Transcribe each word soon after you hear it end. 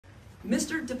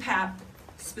Mr. Depape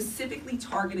specifically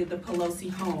targeted the Pelosi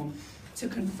home to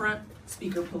confront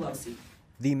Speaker Pelosi.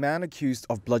 The man accused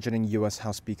of bludgeoning U.S.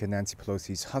 House Speaker Nancy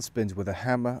Pelosi's husband with a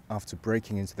hammer after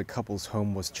breaking into the couple's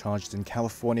home was charged in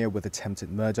California with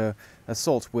attempted murder,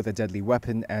 assault with a deadly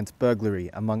weapon, and burglary,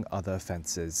 among other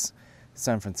offenses.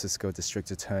 San Francisco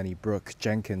District Attorney Brooke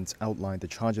Jenkins outlined the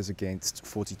charges against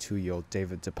 42-year-old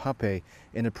David Depape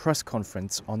in a press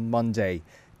conference on Monday,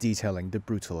 detailing the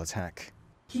brutal attack.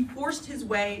 He forced his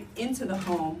way into the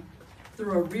home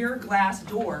through a rear glass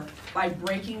door by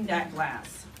breaking that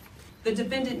glass. The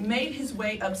defendant made his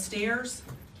way upstairs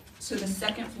to the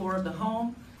second floor of the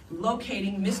home,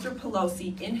 locating Mr.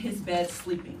 Pelosi in his bed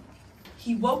sleeping.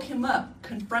 He woke him up,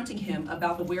 confronting him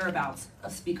about the whereabouts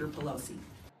of Speaker Pelosi.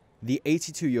 The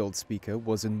 82-year-old speaker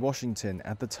was in Washington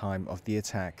at the time of the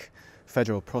attack.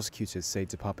 Federal prosecutors say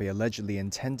Depape allegedly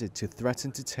intended to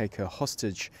threaten to take her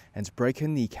hostage and break her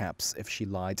kneecaps if she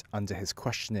lied under his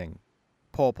questioning.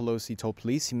 Paul Pelosi told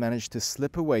police he managed to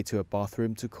slip away to a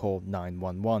bathroom to call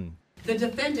 911. The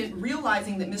defendant,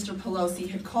 realizing that Mr. Pelosi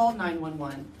had called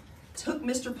 911, took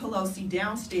Mr. Pelosi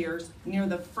downstairs near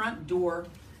the front door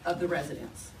of the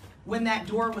residence. When that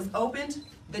door was opened,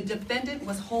 the defendant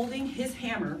was holding his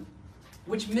hammer,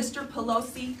 which Mr.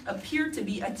 Pelosi appeared to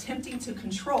be attempting to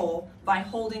control by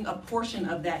holding a portion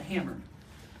of that hammer.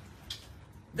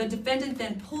 The defendant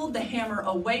then pulled the hammer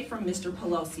away from Mr.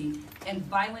 Pelosi and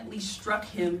violently struck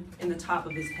him in the top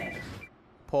of his head.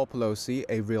 Paul Pelosi,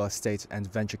 a real estate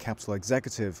and venture capital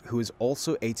executive who is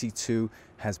also 82,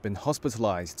 has been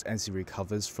hospitalized as he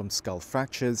recovers from skull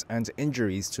fractures and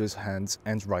injuries to his hands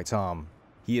and right arm.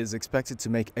 He is expected to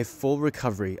make a full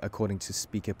recovery, according to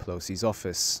Speaker Pelosi's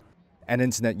office. An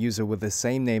internet user with the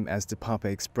same name as Depape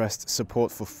expressed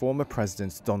support for former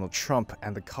President Donald Trump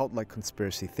and the cult-like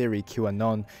conspiracy theory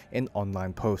QAnon in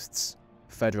online posts.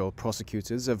 Federal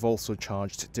prosecutors have also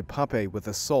charged Depape with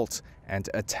assault and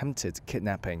attempted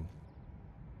kidnapping.